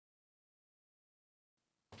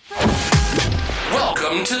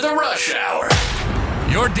Welcome to the Rush Hour.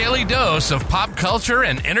 Your daily dose of pop culture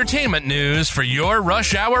and entertainment news for your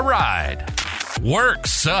rush hour ride. Work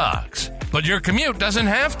sucks, but your commute doesn't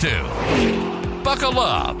have to. Buckle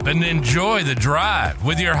up and enjoy the drive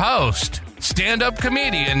with your host, stand-up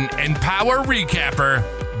comedian and power recapper,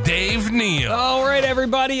 Dave Neal. All right,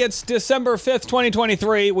 everybody, it's December 5th,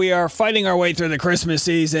 2023. We are fighting our way through the Christmas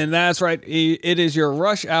season. That's right. It is your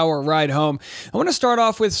rush hour ride home. I want to start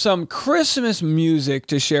off with some Christmas music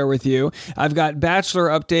to share with you. I've got Bachelor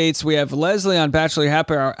updates. We have Leslie on Bachelor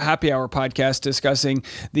Happy Hour podcast discussing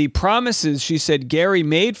the promises she said Gary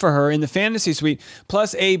made for her in the fantasy suite,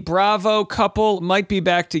 plus a Bravo couple might be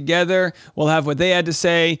back together. We'll have what they had to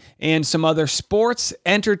say and some other sports,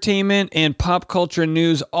 entertainment, and pop culture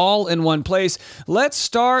news all in one place. Let's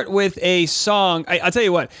start with a song. I'll tell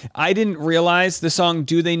you what, I didn't realize the song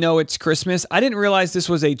Do They Know It's Christmas? I didn't realize this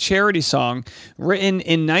was a charity song written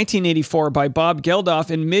in 1984 by Bob Geldof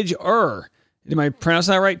and Midge Ure. Am I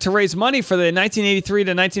pronouncing that right? To raise money for the 1983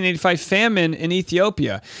 to 1985 famine in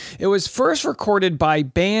Ethiopia. It was first recorded by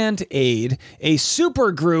Band Aid, a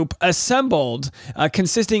supergroup assembled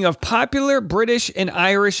consisting of popular British and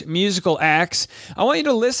Irish musical acts. I want you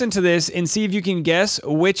to listen to this and see if you can guess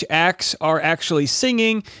which acts are actually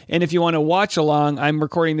singing. And if you want to watch along, I'm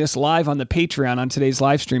recording this live on the Patreon on today's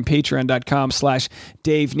live stream,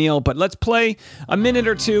 patreon.com/Dave Neal. But let's play a minute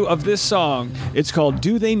or two of this song. It's called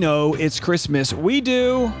Do They Know It's Christmas? We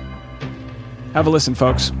do. Have a listen,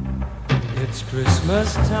 folks. It's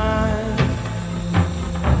Christmas time.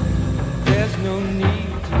 There's no need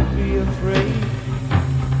to be afraid.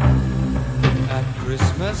 At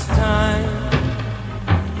Christmas time,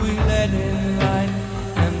 we let in light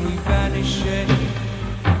and we banish shade.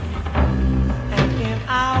 And in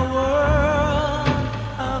our world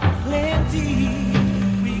of plenty,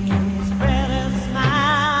 we can spread a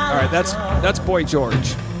smile. All right, that's Boy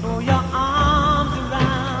George. Throw your arms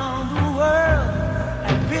around the world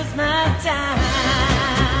at Christmas time.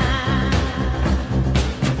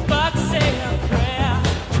 But say a prayer.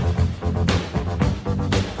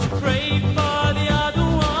 Pray for the other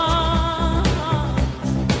ones.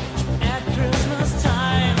 At Christmas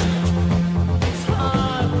time, it's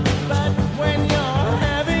hard, but when you're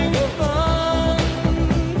having fun,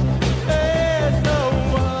 there's no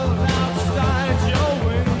world outside your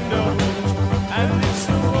window, and it's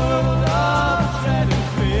the world of dread and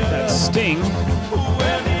fear. That's Sting.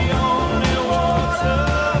 Where the only water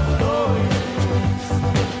flows,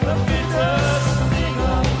 the bitter sting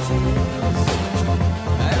of tears,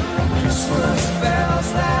 and the Christmas bells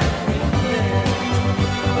that ring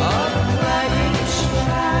are the flagging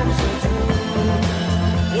chimes of doom.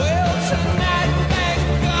 Well, tonight, thank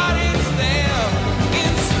God it's them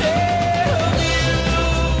instead of you.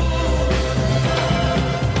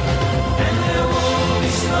 And there won't be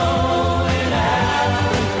snow in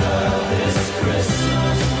Africa this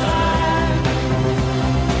Christmas time.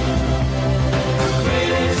 The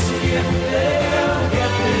greatest gift they'll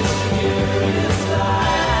get this year is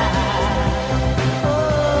life. Oh,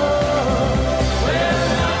 where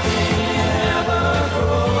nothing ever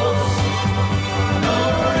grows, no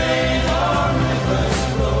rain or rivers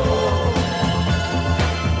flow.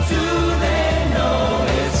 Do they know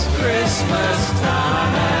it's Christmas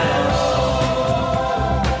time at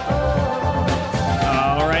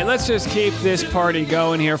All right, let's just keep this party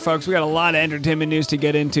going here, folks. We got a lot of entertainment news to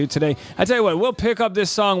get into today. I tell you what, we'll pick up this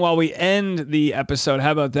song while we end the episode.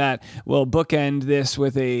 How about that? We'll bookend this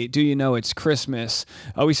with a Do You Know It's Christmas?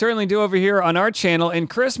 We certainly do over here on our channel, and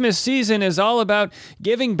Christmas season is all about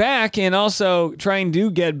giving back and also trying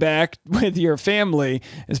to get back with your family,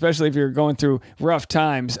 especially if you're going through rough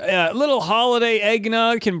times. A little holiday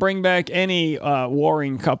eggnog can bring back any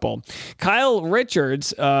warring couple. Kyle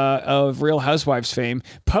Richards of Real Housewives fame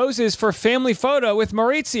poses for family photo with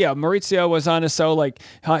Maurizio. Maurizio was on a show like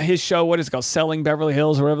his show, what is it called? Selling Beverly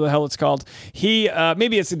Hills or whatever the hell it's called. He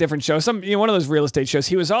maybe it's a different show, one of those real estate shows.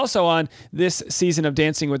 He was also on this season of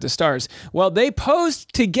Dancing with the Stars. Well, they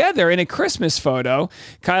posed together in a Christmas photo.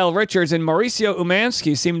 Kyle Richards and Mauricio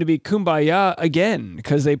Umansky seem to be kumbaya again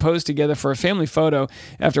because they posed together for a family photo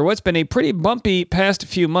after what's been a pretty bumpy past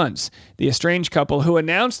few months. The estranged couple, who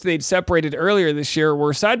announced they'd separated earlier this year,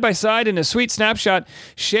 were side by side in a sweet snapshot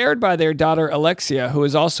shared shared by their daughter Alexia, who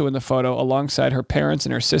is also in the photo alongside her parents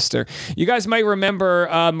and her sister. You guys might remember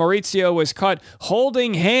Maurizio was caught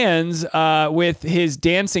holding hands with his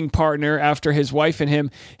dancing partner after his wife and him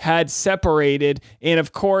had separated. And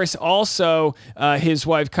of course, also his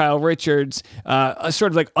wife, Kyle Richards,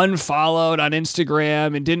 sort of like unfollowed on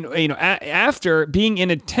Instagram and didn't, after being in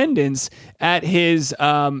attendance at his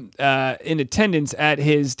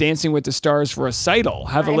Dancing with the Stars recital.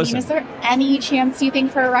 Have a listen. Is there any chance you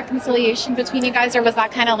think for a reconciliation between you guys, or was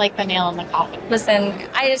that kind of like the nail in the coffin? Listen,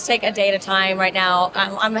 I just take a day at a time right now.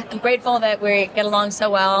 I'm grateful that we get along so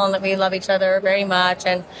well and that we love each other very much,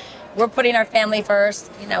 and we're putting our family first.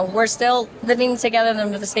 We're still living together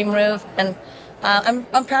under the same roof, and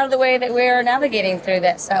I'm proud of the way that we're navigating through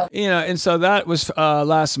this. So and so that was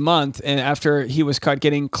last month, and after he was caught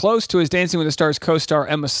getting close to his Dancing with the Stars co-star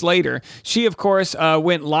Emma Slater, she of course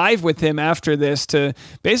went live with him after this to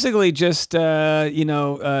basically just take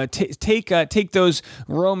those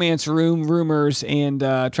romance rumors and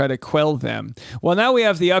try to quell them. Well, now we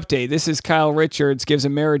have the update. This is Kyle Richards gives a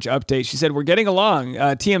marriage update. She said, "We're getting along."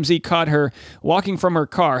 TMZ caught her walking from her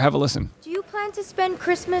car. Have a listen. Do you plan to spend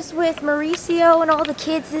Christmas with Mauricio and all the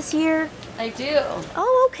kids this year? I do.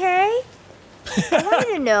 Oh, okay. I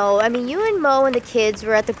wanted to know, you and Mo and the kids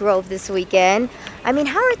were at the Grove this weekend. How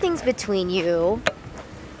are things between you?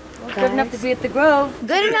 Good enough to be at the Grove.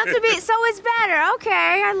 Good enough to be, so it's better.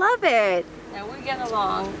 Okay, I love it. Yeah, we're getting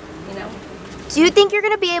along, Do you think you're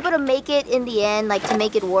going to be able to make it in the end, like to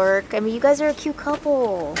make it work? You guys are a cute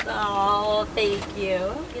couple. Oh, thank you.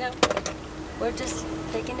 We're just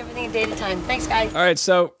taking everything a day at a time. Thanks, guys. All right,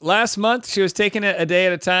 so last month she was taking it a day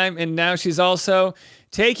at a time, and now she's also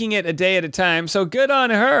taking it a day at a time. So good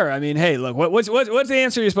on her. Hey, look, what's the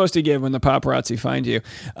answer you're supposed to give when the paparazzi find you?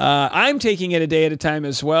 I'm taking it a day at a time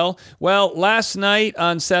as well. Well, last night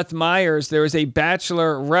on Seth Meyers, there was a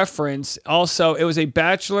Bachelor reference. Also, it was a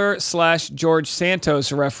Bachelor/George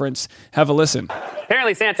Santos reference. Have a listen.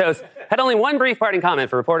 Apparently, Santos had only one brief parting comment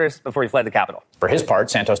for reporters before he fled the Capitol. For his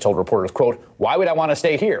part, Santos told reporters, quote, "Why would I want to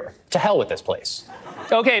stay here? To hell with this place."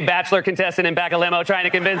 Okay, Bachelor contestant in back of limo trying to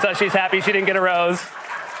convince us she's happy she didn't get a rose.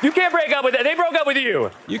 You can't break up with it. They broke up with you.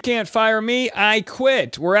 You can't fire me. I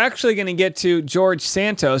quit. We're actually going to get to George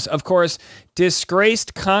Santos. Of course,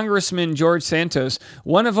 disgraced Congressman George Santos,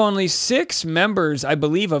 one of only 6 members, I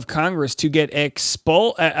believe, of Congress to get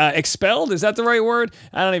expelled. Is that the right word?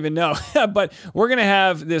 I don't even know. But we're going to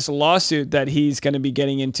have this lawsuit that he's going to be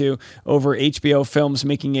getting into over HBO Films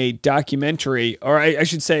making a documentary, or I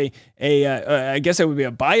should say, I guess it would be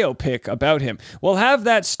a biopic about him. We'll have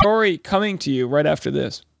that story coming to you right after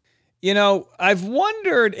this. I've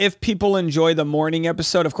wondered if people enjoy the morning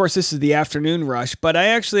episode. Of course, this is the afternoon rush, but I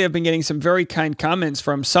actually have been getting some very kind comments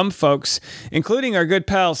from some folks, including our good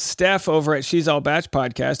pal Steph over at She's All Batch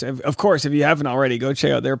podcast. Of course, if you haven't already, go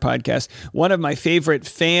check out their podcast. One of my favorite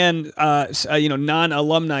fan,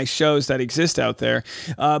 non-alumni shows that exist out there.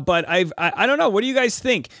 But I don't know. What do you guys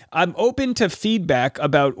think? I'm open to feedback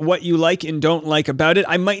about what you like and don't like about it.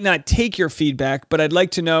 I might not take your feedback, but I'd like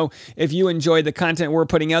to know if you enjoy the content we're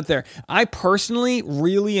putting out there. I personally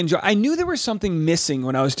really enjoy. I knew there was something missing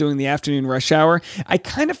when I was doing the afternoon rush hour. I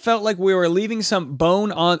kind of felt like we were leaving some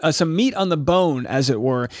meat on the bone, as it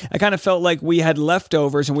were. I kind of felt like we had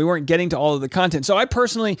leftovers and we weren't getting to all of the content. So I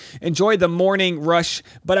personally enjoy the morning rush,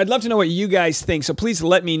 but I'd love to know what you guys think. So please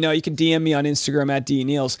let me know. You can DM me on Instagram at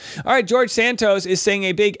DNeils. All right, George Santos is saying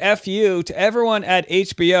a big F you to everyone at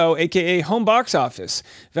HBO, aka Home Box Office,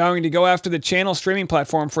 vowing to go after the channel streaming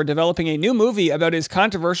platform for developing a new movie about his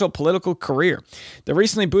controversial political career. The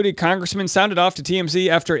recently booted congressman sounded off to TMZ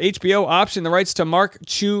after HBO optioned the rights to Mark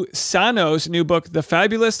Chusano's new book, The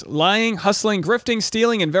Fabulous, Lying, Hustling, Grifting,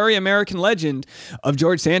 Stealing, and Very American Legend of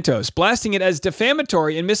George Santos, blasting it as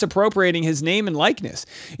defamatory and misappropriating his name and likeness.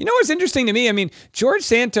 You know what's interesting to me? George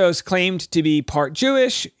Santos claimed to be part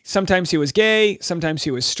Jewish. Sometimes he was gay, sometimes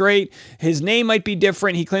he was straight. His name might be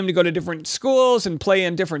different. He claimed to go to different schools and play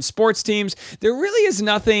in different sports teams. There really is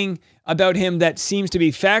nothing about him that seems to be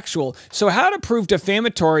factual. So how to prove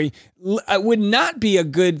defamatory would not be a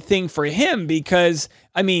good thing for him because,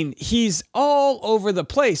 he's all over the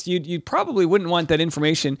place. You probably wouldn't want that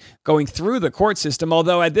information going through the court system,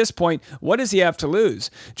 although at this point, what does he have to lose?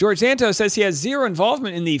 George Santos says he has zero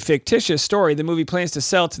involvement in the fictitious story the movie plans to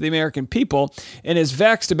sell to the American people and is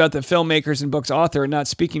vexed about the filmmakers and book's author not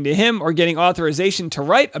speaking to him or getting authorization to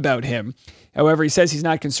write about him. However, he says he's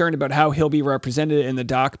not concerned about how he'll be represented in the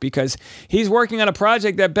doc because he's working on a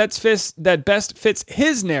project that best fits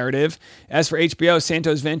his narrative exclusive. As for HBO,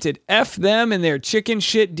 Santos vented F them and their chicken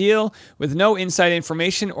shit deal with no inside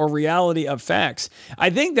information or reality of facts. I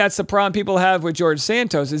think that's the problem people have with George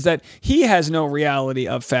Santos, is that he has no reality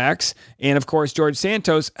of facts. And of course, George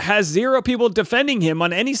Santos has zero people defending him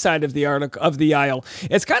on any side of the aisle.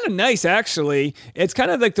 It's kind of nice, actually. It's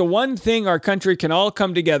kind of like the one thing our country can all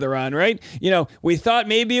come together on, right? You know, we thought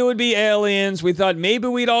maybe it would be aliens. We thought maybe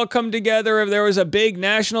we'd all come together if there was a big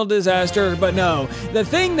national disaster. But no, the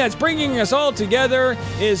thing that's bringing us all together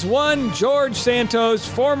is one George Santos,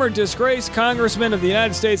 former disgraced congressman of the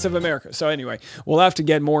United States of America. So anyway, we'll have to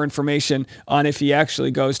get more information on if he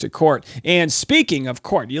actually goes to court. And speaking of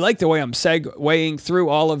court, you like the way I'm segueing through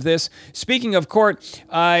all of this? Speaking of court,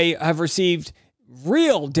 I have received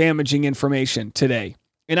real damaging information today.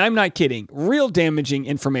 And I'm not kidding. Real damaging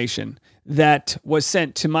information that was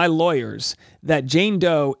sent to my lawyers that Jane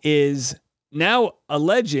Doe is now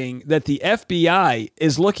alleging that the FBI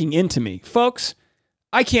is looking into me. Folks,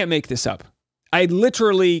 I can't make this up. I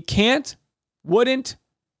literally can't, wouldn't,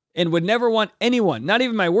 and would never want anyone, not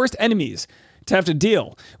even my worst enemies, to have to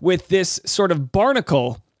deal with this sort of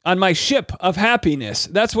barnacle on my ship of happiness.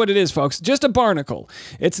 That's what it is, folks. Just a barnacle.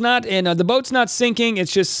 It's not, and the boat's not sinking.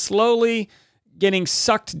 It's just slowly getting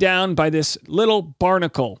sucked down by this little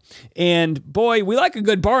barnacle. And boy, we like a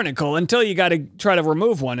good barnacle until you got to try to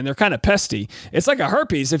remove one, and they're kind of pesty. It's like a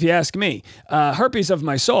herpes, if you ask me. Herpes of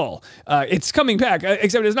my soul. It's coming back,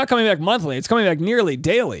 except it's not coming back monthly. It's coming back nearly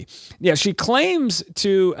daily. Yeah, she claims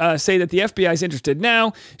to say that the FBI is interested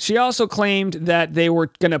now. She also claimed that they were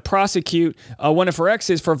going to prosecute one of her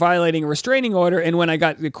exes for violating a restraining order, and when I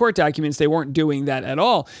got the court documents, they weren't doing that at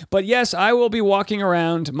all. But yes, I will be walking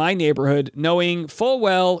around my neighborhood knowing full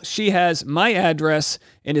well she has my address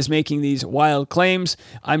and is making these wild claims.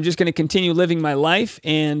 I'm just going to continue living my life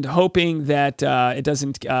and hoping that it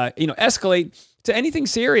doesn't escalate to anything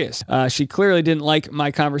serious. She clearly didn't like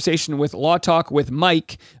my conversation with Law Talk with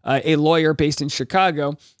Mike, a lawyer based in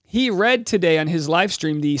Chicago. He read today on his live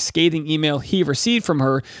stream the scathing email he received from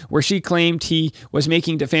her where she claimed he was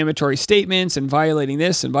making defamatory statements and violating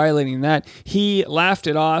this and violating that. He laughed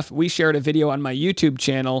it off. We shared a video on my YouTube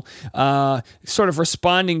channel sort of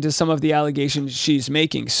responding to some of the allegations she's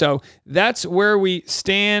making. So that's where we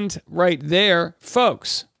stand right there,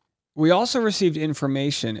 folks. We also received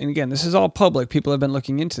information, and again, this is all public, people have been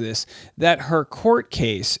looking into this, that her court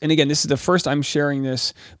case, and again, this is the first I'm sharing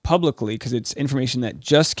this publicly because it's information that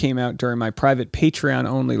just came out during my private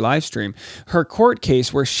Patreon-only live stream. Her court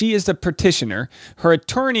case, where she is the petitioner, her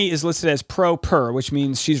attorney is listed as pro per, which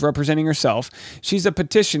means she's representing herself. She's a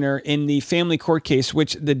petitioner in the family court case,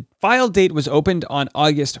 which the file date was opened on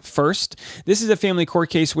August 1st. This is a family court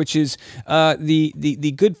case, which is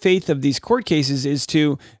the good faith of these court cases is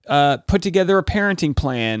to put together a parenting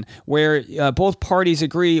plan where both parties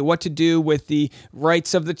agree what to do with the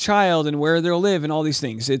rights of the child and where they'll live and all these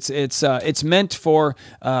things. It's meant for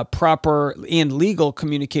proper and legal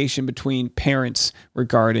communication between parents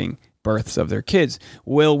regarding births of their kids.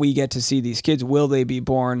 Will we get to see these kids? Will they be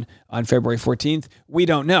born on February 14th? We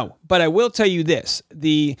don't know. But I will tell you this.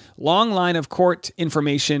 The long line of court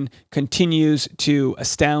information continues to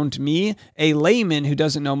astound me, a layman who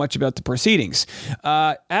doesn't know much about the proceedings.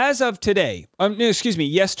 As of today,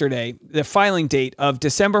 yesterday, the filing date of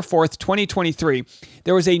December 4th, 2023,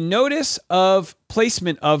 there was a notice of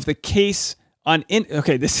placement of the case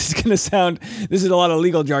this is a lot of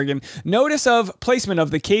legal jargon. Notice of placement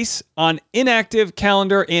of the case on inactive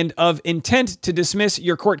calendar and of intent to dismiss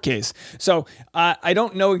your court case. So I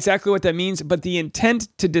don't know exactly what that means, but the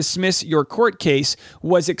intent to dismiss your court case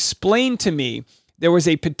was explained to me. There was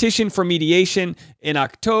a petition for mediation in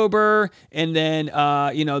October, and then,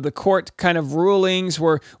 the court kind of rulings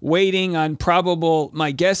were waiting on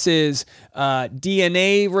my guess is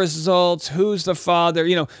DNA results, who's the father,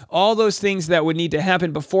 all those things that would need to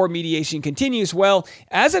happen before mediation continues. Well,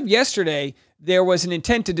 as of yesterday, there was an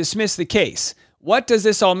intent to dismiss the case. What does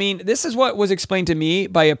this all mean? This is what was explained to me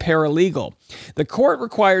by a paralegal. The court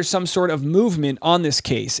requires some sort of movement on this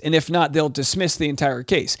case, and if not, they'll dismiss the entire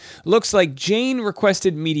case. Looks like Jane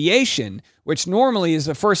requested mediation, which normally is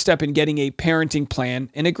the first step in getting a parenting plan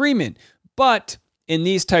and agreement. But in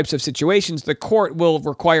these types of situations, the court will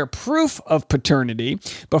require proof of paternity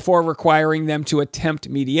before requiring them to attempt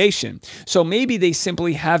mediation. So maybe they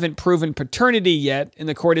simply haven't proven paternity yet, and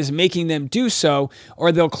the court is making them do so,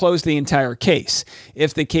 or they'll close the entire case.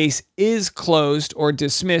 If the case is closed or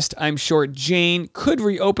dismissed, I'm sure Jane could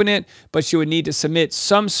reopen it, but she would need to submit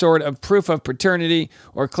some sort of proof of paternity,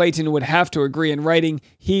 or Clayton would have to agree in writing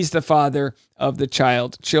he's the father of the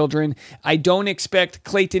children. I don't expect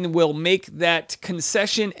Clayton will make that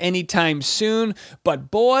concession anytime soon, but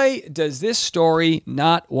boy, does this story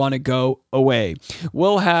not want to go away.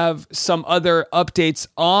 We'll have some other updates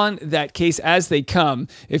on that case as they come.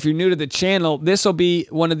 If you're new to the channel, this will be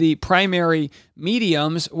one of the primary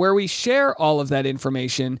mediums where we share all of that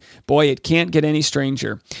information. Boy, it can't get any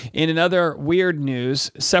stranger. In another weird news,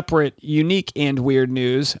 separate, unique, and weird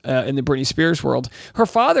news in the Britney Spears world, her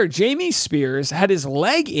father, Jamie Spears, had his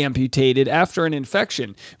leg amputated after an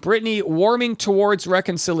infection. Britney warming towards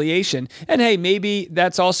reconciliation. And hey, maybe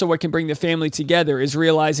that's also what can bring the family together, is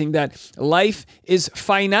realizing that life is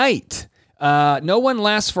finite. No one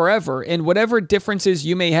lasts forever, and whatever differences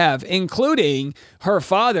you may have, including her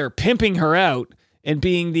father pimping her out and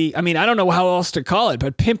being I don't know how else to call it,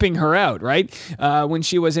 but pimping her out, right? When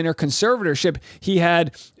she was in her conservatorship, he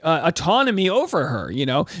had autonomy over her,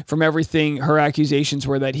 from everything. Her accusations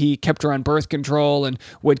were that he kept her on birth control and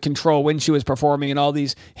would control when she was performing, and all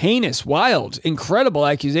these heinous, wild, incredible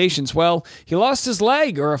accusations. Well, he lost his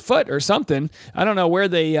leg or a foot or something. I don't know where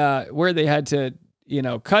they had to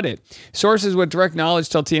cut it. Sources with direct knowledge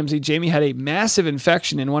tell TMZ Jamie had a massive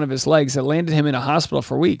infection in one of his legs that landed him in a hospital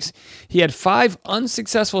for weeks. He had 5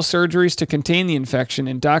 unsuccessful surgeries to contain the infection,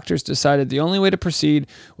 and doctors decided the only way to proceed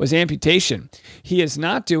was amputation. He is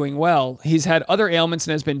not doing well. He's had other ailments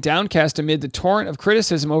and has been downcast amid the torrent of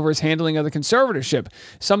criticism over his handling of the conservatorship,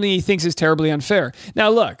 something he thinks is terribly unfair. Now,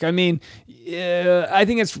 look, I think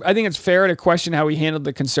it's fair to question how he handled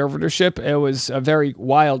the conservatorship. It was a very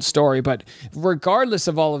wild story, but regardless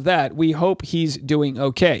of all of that, we hope he's doing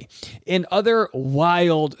okay. In other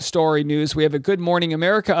wild story news, we have a Good Morning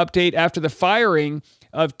America update after the firing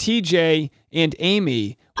of TJ and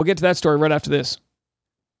Amy. We'll get to that story right after this.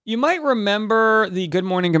 You might remember the Good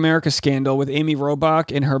Morning America scandal with Amy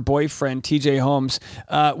Robach and her boyfriend, TJ Holmes.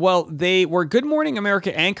 They were Good Morning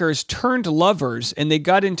America anchors turned lovers, and they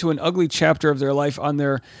got into an ugly chapter of their life on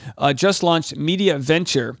their just-launched media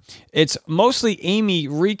venture. It's mostly Amy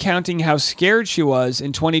recounting how scared she was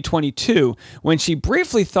in 2022 when she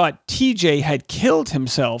briefly thought TJ had killed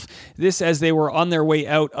himself, this as they were on their way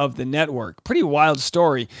out of the network. Pretty wild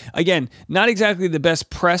story. Again, not exactly the best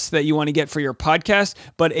press that you want to get for your podcast,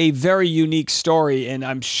 but a very unique story, and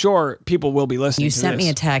I'm sure people will be listening to this. You sent me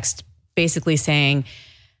a text basically saying,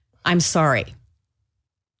 I'm sorry.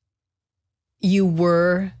 You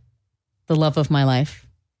were the love of my life.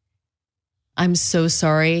 I'm so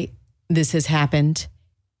sorry this has happened.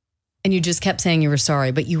 And you just kept saying you were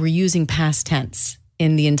sorry, but you were using past tense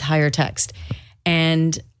in the entire text.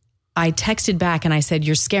 And I texted back and I said,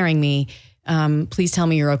 you're scaring me. Please tell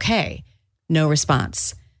me you're okay. No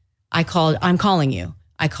response. I'm calling you.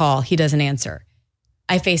 I call, he doesn't answer.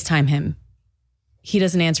 I FaceTime him. He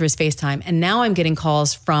doesn't answer his FaceTime. And now I'm getting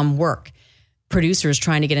calls from work, producers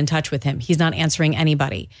trying to get in touch with him. He's not answering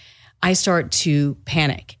anybody. I start to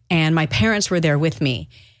panic, and my parents were there with me.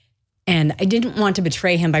 And I didn't want to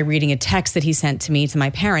betray him by reading a text that he sent to me, to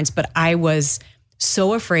my parents, but I was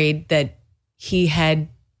so afraid that he had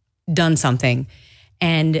done something.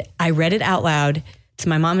 And I read it out loud to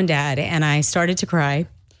my mom and dad, and I started to cry.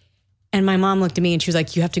 And my mom looked at me and she was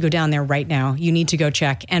like, you have to go down there right now. You need to go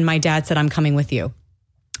check. And my dad said, I'm coming with you.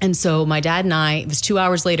 And so my dad and I, it was 2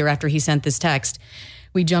 hours later after he sent this text,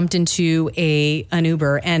 we jumped into an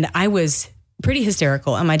Uber, and I was pretty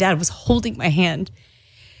hysterical. And my dad was holding my hand.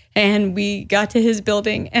 And we got to his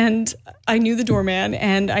building, and I knew the doorman,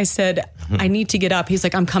 and I said, I need to get up. He's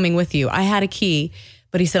like, I'm coming with you. I had a key,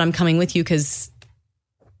 but he said, I'm coming with you because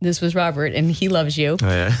this was Robert, and he loves you. Oh,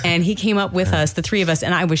 yeah. And he came up with us, the three of us,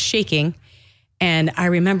 and I was shaking. And I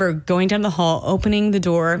remember going down the hall, opening the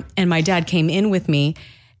door, and my dad came in with me,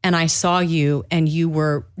 and I saw you, and you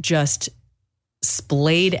were just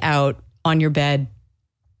splayed out on your bed.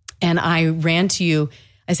 And I ran to you.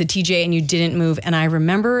 I said, TJ, and you didn't move. And I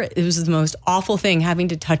remember it was the most awful thing, having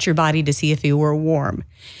to touch your body to see if you were warm.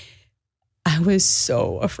 I was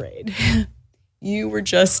so afraid. You were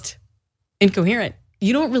just incoherent.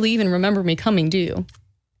 You don't really even remember me coming, do you?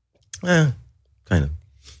 Kind of.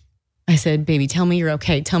 I said, baby, tell me you're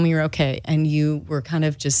okay. Tell me you're okay. And you were kind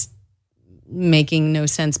of just making no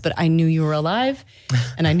sense, but I knew you were alive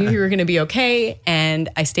and I knew you were going to be okay. And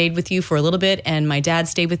I stayed with you for a little bit, and my dad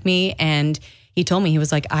stayed with me, and he told me, he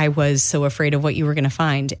was like, I was so afraid of what you were going to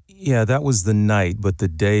find. Yeah, that was the night, but the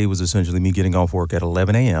day was essentially me getting off work at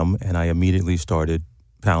 11 a.m. and I immediately started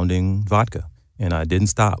pounding vodka, and I didn't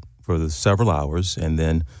stop for the several hours. And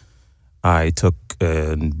then I took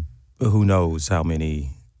who knows how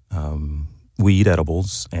many weed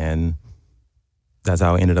edibles, and that's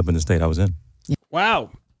how I ended up in the state I was in.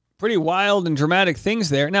 Wow. pretty wild and dramatic things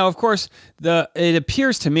there. Now, of course, it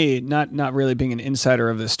appears to me, not really being an insider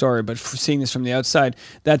of the story, but seeing this from the outside,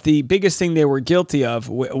 that the biggest thing they were guilty of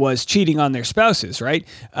was cheating on their spouses, right?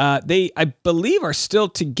 They, I believe, are still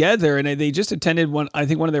together, and they just attended one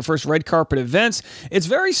of their first red carpet events. It's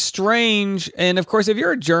very strange, and of course, if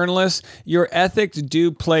you're a journalist, your ethics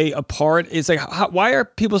do play a part. It's like, why are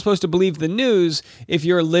people supposed to believe the news if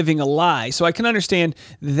you're living a lie? So I can understand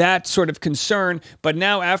that sort of concern, but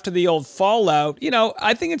now after the old fallout,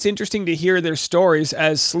 I think it's interesting to hear their stories,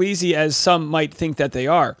 as sleazy as some might think that they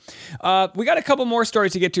are. We got a couple more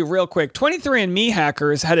stories to get to real quick. 23andMe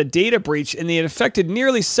hackers had a data breach, and they had affected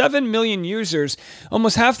nearly 7 million users,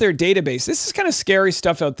 almost half their database. This is kind of scary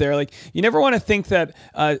stuff out there. Like, you never want to think that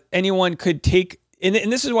anyone could take. And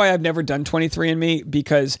this is why I've never done 23andMe,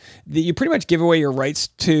 because you pretty much give away your rights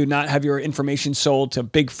to not have your information sold to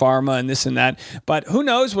big pharma and this and that. But who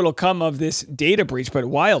knows what'll come of this data breach, but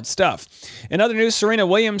wild stuff. In other news, Serena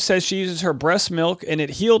Williams says she uses her breast milk and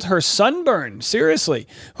it healed her sunburn. Seriously,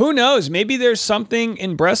 who knows? Maybe there's something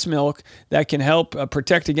in breast milk that can help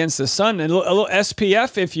protect against the sun. A little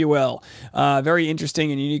SPF, if you will. Very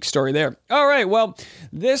interesting and unique story there. All right, well,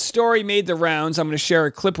 this story made the rounds. I'm going to share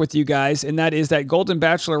a clip with you guys, and that is that Golden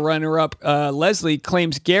Bachelor runner-up Leslie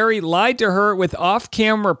claims Gary lied to her with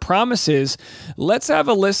off-camera promises. Let's have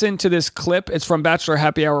a listen to this clip. It's from Bachelor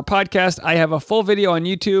Happy Hour podcast. I have a full video on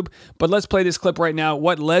YouTube, but let's play this clip right now.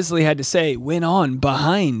 What Leslie had to say went on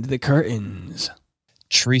behind the curtains.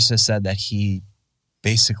 Teresa said that he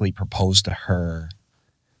basically proposed to her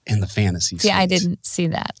in the fantasy suite. See, I didn't see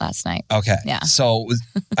that last night. Okay. Yeah. So,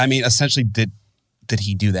 I mean, essentially, did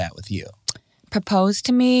he do that with you? Proposed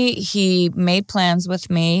to me. He made plans with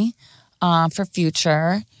me for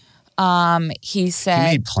future. He said...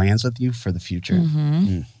 He made plans with you for the future?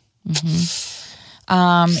 Mm-hmm.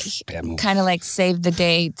 Kind of like save the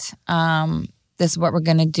date. This is what we're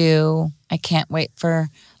going to do. I can't wait for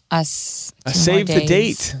us. Save the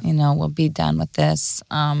date. We'll be done with this.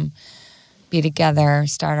 Be together,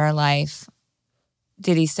 start our life.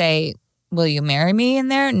 Did he say, will you marry me in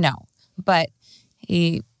there? No. But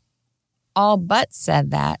he all but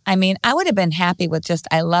said that. I mean, I would have been happy with just,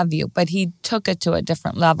 I love you, but he took it to a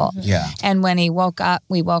different level. Yeah. And when we woke up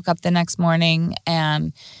the next morning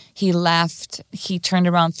and he left, he turned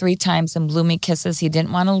around 3 times and blew me kisses. He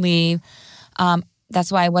didn't want to leave.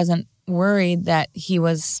 That's why I wasn't worried that he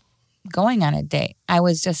was going on a date. I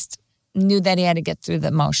was just knew that he had to get through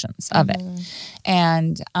the motions of it.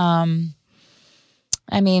 And, I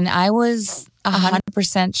mean, I was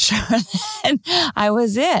 100% sure that I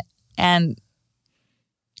was it. And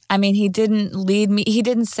I mean, he didn't lead me. He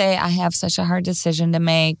didn't say, I have such a hard decision to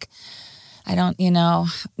make. I don't,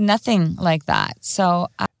 nothing like that. So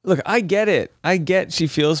look, I get it. I get she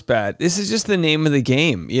feels bad. This is just the name of the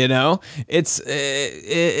game, It's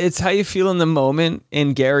how you feel in the moment.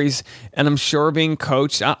 And Gary's, and I'm sure being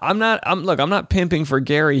coached. I'm not pimping for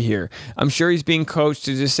Gary here. I'm sure he's being coached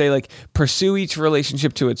to just say, like, pursue each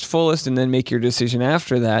relationship to its fullest and then make your decision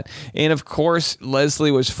after that. And of course,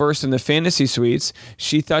 Leslie was first in the fantasy suites.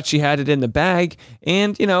 She thought she had it in the bag.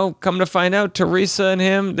 And, come to find out, Teresa and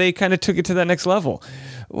him, they kind of took it to that next level.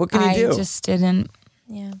 What can you do? I just didn't.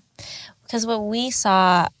 Yeah. Because what we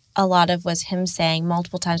saw a lot of was him saying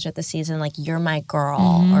multiple times throughout the season, like, you're my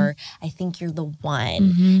girl, or I think you're the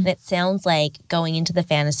one. And it sounds like going into the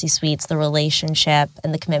fantasy suites, the relationship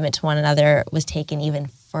and the commitment to one another was taken even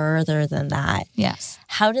further than that. Yes.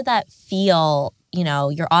 How did that feel?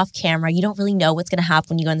 You're off camera. You don't really know what's going to happen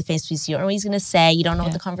when you go in the face to face. You don't know what he's going to say. You don't know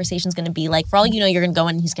what the conversation's going to be like. For all you know, you're going to go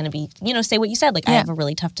in and he's going to be, say what you said. Like, I have a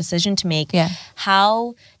really tough decision to make. Yeah.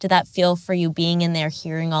 How did that feel for you being in there,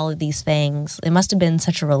 hearing all of these things? It must have been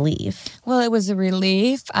such a relief. Well, it was a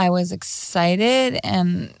relief. I was excited.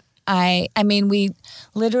 And I mean, we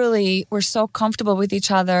literally were so comfortable with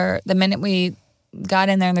each other the minute we got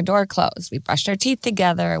in there and the door closed. We brushed our teeth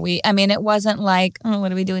together. It wasn't like, what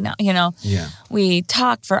do we do now? Yeah. We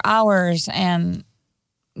talked for hours and,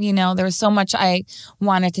 there was so much I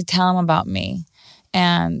wanted to tell him about me.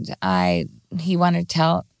 And he wanted to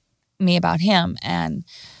tell me about him. And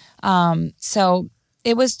so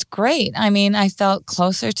it was great. I mean, I felt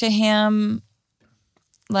closer to him.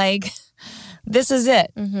 Like, this is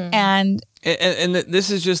it. And this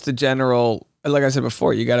is just the general. Like I said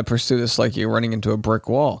before, you got to pursue this like you're running into a brick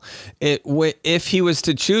wall. If he was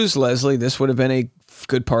to choose Leslie, this would have been a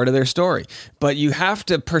good part of their story. But you have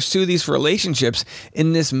to pursue these relationships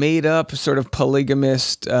in this made up sort of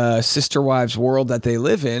polygamist sister wives world that they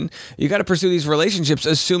live in. You got to pursue these relationships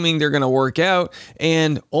assuming they're going to work out,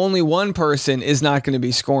 and only one person is not going to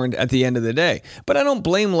be scorned at the end of the day. But I don't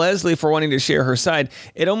blame Leslie for wanting to share her side.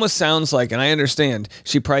 It almost sounds like, and I understand,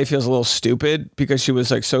 she probably feels a little stupid because she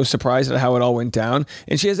was like so surprised at how it all went down,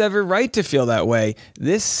 and she has every right to feel that way.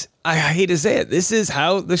 This, I hate to say it, this is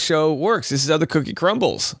how the show works. This is how the cookie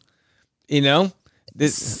crumbles. You know?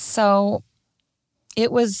 So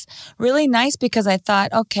it was really nice because I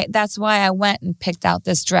thought, okay, that's why I went and picked out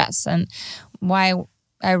this dress and why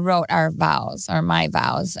I wrote our vows or my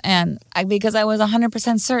vows, and because I was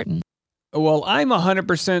 100% certain. Well, I'm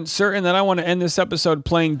 100% certain that I want to end this episode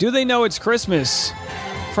playing Do They Know It's Christmas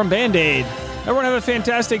from Band-Aid. Everyone have a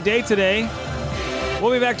fantastic day today.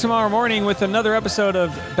 We'll be back tomorrow morning with another episode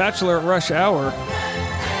of Bachelor Rush Hour.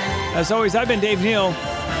 As always, I've been Dave Neal.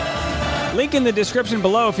 Link in the description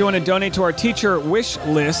below if you want to donate to our teacher wish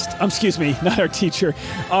list. Excuse me, not our teacher.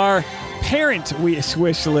 Our parent wish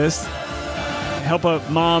list. Help a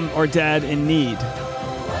mom or dad in need.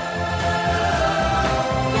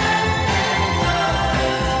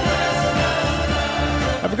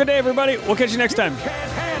 Have a good day, everybody. We'll catch you next time.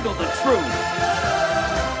 Can't handle the truth.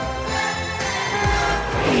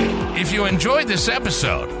 If you enjoyed this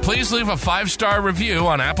episode, please leave a 5-star review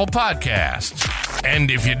on Apple Podcasts. And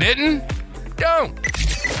if you didn't, don't.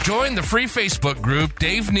 Join the free Facebook group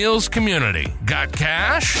Dave Neal's Community. Got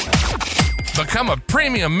cash? Become a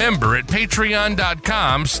premium member at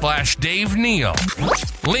patreon.com/Dave Neal.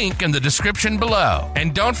 Link in the description below.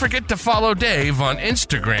 And don't forget to follow Dave on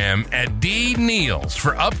Instagram at DNeals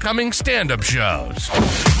for upcoming stand-up shows.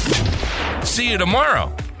 See you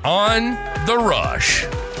tomorrow on The Rush.